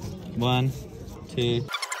 1, 2.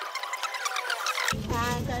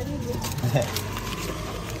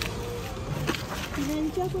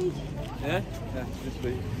 Yeah? This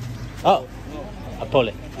way. Oh,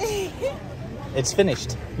 Apole. It's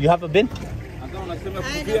finished. You have a bin?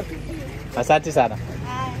 Asante sana.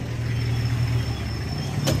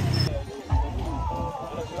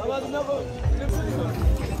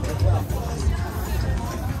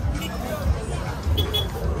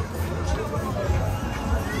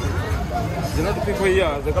 You know the people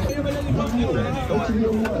here, they come.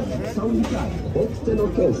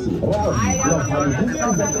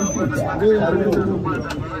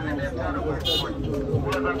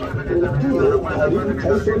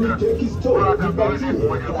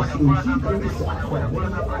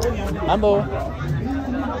 Mambo.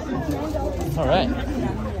 All right.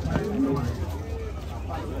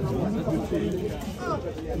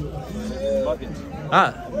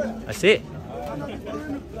 Ah, I see it.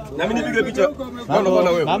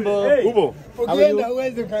 Mambo. Mambo. Ubo. How are you?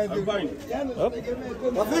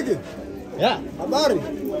 Yeah.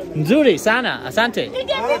 Nzuri sana. Asante.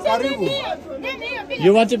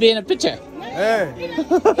 You want to be in a picture?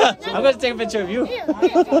 I'm going to take a picture of you.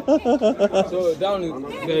 So down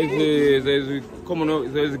there's a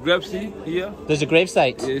common, there's a grave here. There's a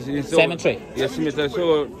gravesite. Yes, cemetery. Yes, cemetery.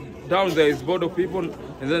 So down there is board of people,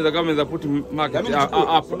 and then the government are putting market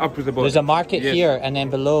up to the board. There's a market here, and then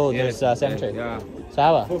below there's a cemetery. Yeah.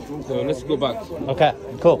 Sawa. So let's go back. Okay,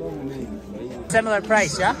 cool. Similar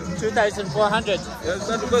price, yeah? 2,400. Yes,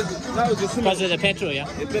 that's because now the Because of the petrol, yeah?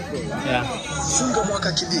 The petrol. Yeah.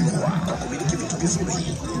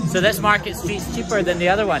 So this market street's cheaper than the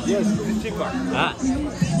other one? Yes, it's cheaper. Ah.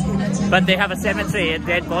 But they have a cemetery and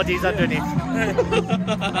dead bodies underneath.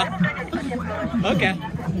 Okay.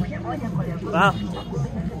 Wow.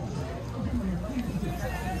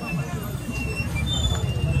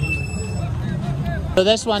 So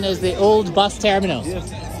this one is the old bus terminal. Yes.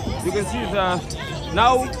 You can see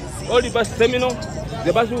now all the bus terminal,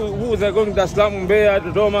 the bus who was going to Islam, Mbeya,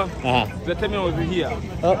 Dodoma, the terminal was here.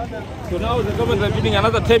 Oh. So now the government is building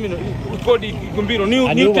another terminal. It's called the Kumbiro,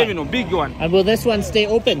 new terminal, big one. And will this one stay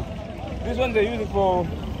open? This one they use it for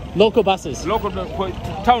local buses. Local for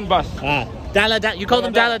town bus. Ah, Dala Dala. You call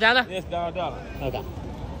them Dala Dala? Yes, Dala Dala. Okay.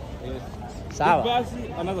 Yes. Sawa. This bus,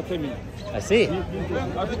 another terminal. I see. I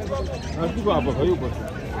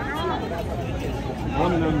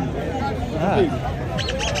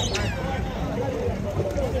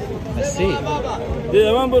see.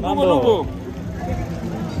 Yeah, mambo.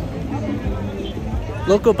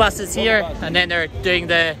 Local buses here, and then they're doing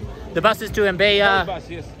the buses to Mbeya. Bus,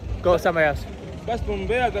 yes. Go somewhere else. Bus from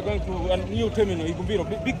Mbeya, they're going to a new terminal. It could be a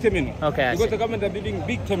big terminal. Okay. Because the government are building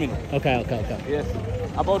big terminal. Okay. Yes.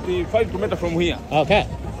 About 5 kilometers from here. Okay.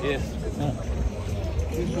 Yes.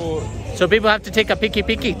 So people have to take a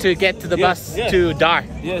piki to get to the bus to Dar.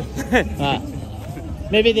 Yes.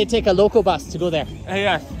 Maybe they take a local bus to go there.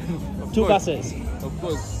 Yes. Two buses. Of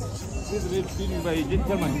course. This is building by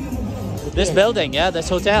Germany. This building, yeah, this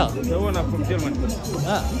hotel. The owner from Germany.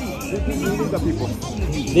 Iringa people.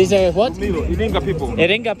 These are what? Iringa people.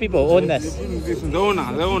 Iringa people own this. The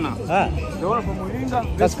owner. The owner from Iringa.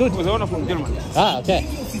 That's good. The owner from Germany. Okay.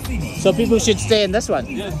 So people should stay in this one.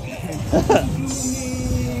 Yes.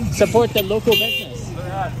 Support the local business.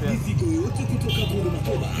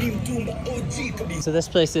 So this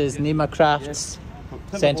place is Nima Crafts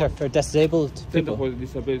Center for Disabled People. Center for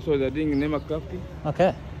Disabled. So they're doing Nima Crafty.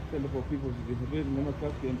 Okay. Center for people with disability, Nima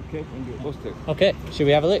Crafty, and the cake and the hostel. Okay. Should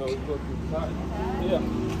we have a look? Yeah.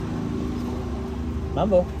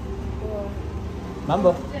 Mambo.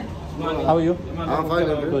 How are you? I'm fine.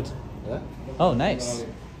 Good. Oh, nice.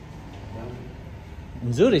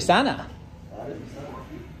 Nzuri sana.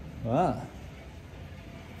 Wow.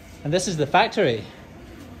 And this is the factory.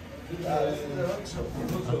 So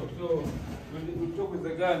we'll talk with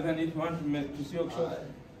the guy and then if you want to see workshop.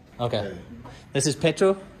 Okay. This is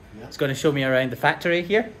Petro. Yeah. It's going to show me around the factory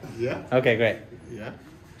here. Yeah. Okay, great. Yeah.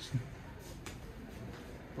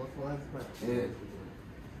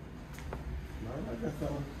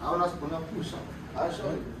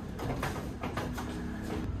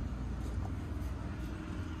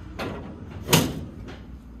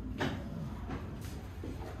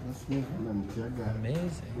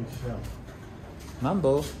 Amazing.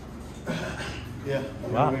 Mambo. Yeah,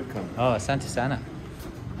 Wow. welcome. Oh, Asante Sana.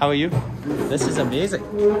 How are you? This is amazing.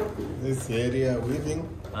 This area weaving.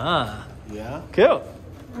 Ah. Yeah. Cool.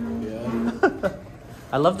 Yeah.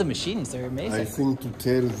 I love the machines. They're amazing. I think to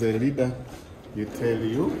tell the leader, you tell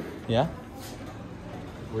you. Yeah.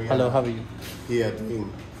 We Hello, are how are you? Here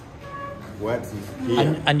doing what is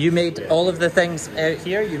here. And you made all of the things out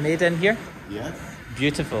here? You made in here? Yes.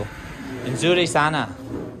 Beautiful. Nzuri sana.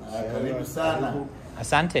 Karibu sana.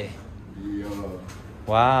 Asante. Yeah.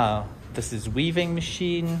 Wow. This is weaving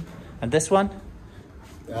machine. And this one?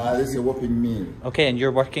 This is a whopping meal. Okay, and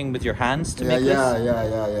you're working with your hands to make this?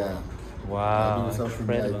 Yeah. Wow, I do something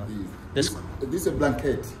incredible. like this. This is a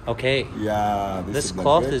blanket. Okay. Yeah. This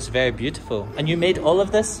cloth is very beautiful. And you made all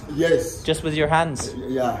of this? Yes. Just with your hands?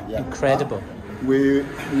 Yeah. Incredible. We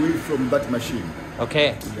from that machine.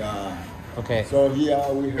 Okay. Yeah. Okay. So here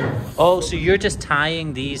we have. Oh, so you're just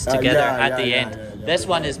tying these together at the end. Yeah, this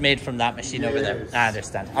one is made from that machine over there. Yes. I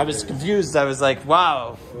understand. I was confused. I was like,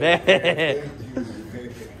 wow.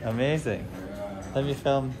 Amazing. Let me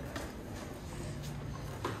film.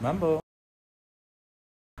 Mambo.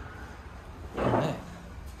 Alright.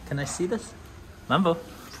 Can I see this? Mambo.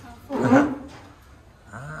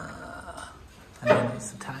 Ah. And then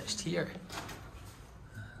it's attached here.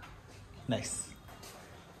 Nice.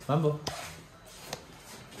 Mambo.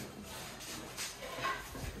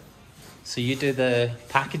 So you do the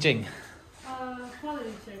packaging?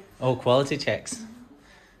 Quality check. Oh, quality checks.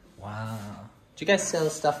 Wow. Do you guys sell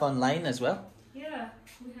stuff online as well? Yeah,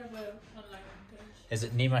 we have an online page. Is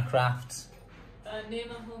it Nima Crafts?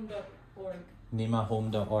 NemaHome.org.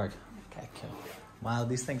 NemaHome.org. Okay, cool. Wow,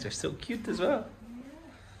 these things are so cute as well.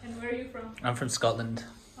 Yeah. And where are you from? I'm from Scotland.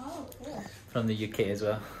 Oh, cool. From the UK as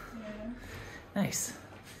well. Yeah. Nice.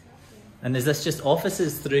 And is this just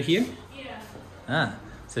offices through here? Yeah. Ah,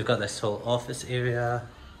 so we've got this whole office area.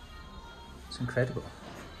 It's incredible.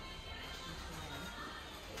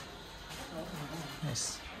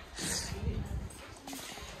 Nice.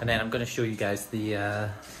 And then I'm going to show you guys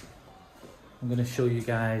the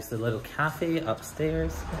little cafe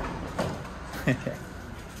upstairs.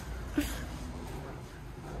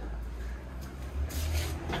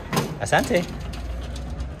 Asante.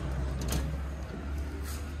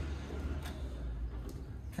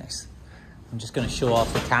 Nice. I'm just going to show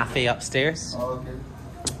off the cafe upstairs. Okay.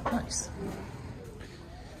 Nice.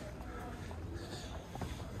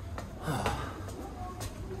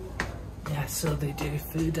 Yeah, so they do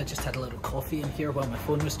food. I just had a little coffee in here while my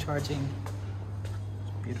phone was charging.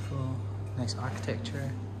 Beautiful, nice architecture.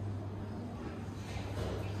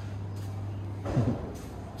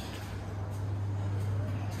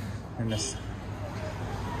 And this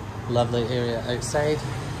lovely area outside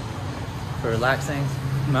for relaxing.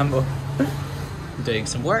 Mambo doing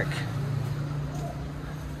some work.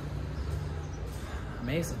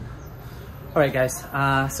 Amazing. Alright guys,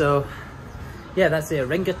 so yeah, that's the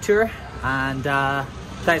Iringa tour, and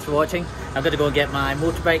thanks for watching. I'm going to go and get my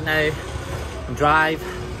motorbike now and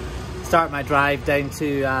start my drive down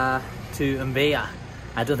to Mbeya.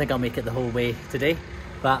 I don't think I'll make it the whole way today,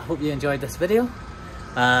 but hope you enjoyed this video.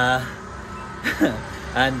 And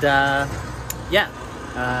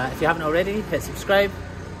if you haven't already, hit subscribe,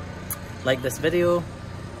 like this video,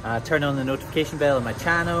 turn on the notification bell on my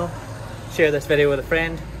channel, share this video with a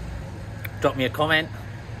friend, drop me a comment,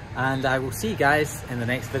 and I will see you guys in the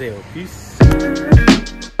next video. Peace.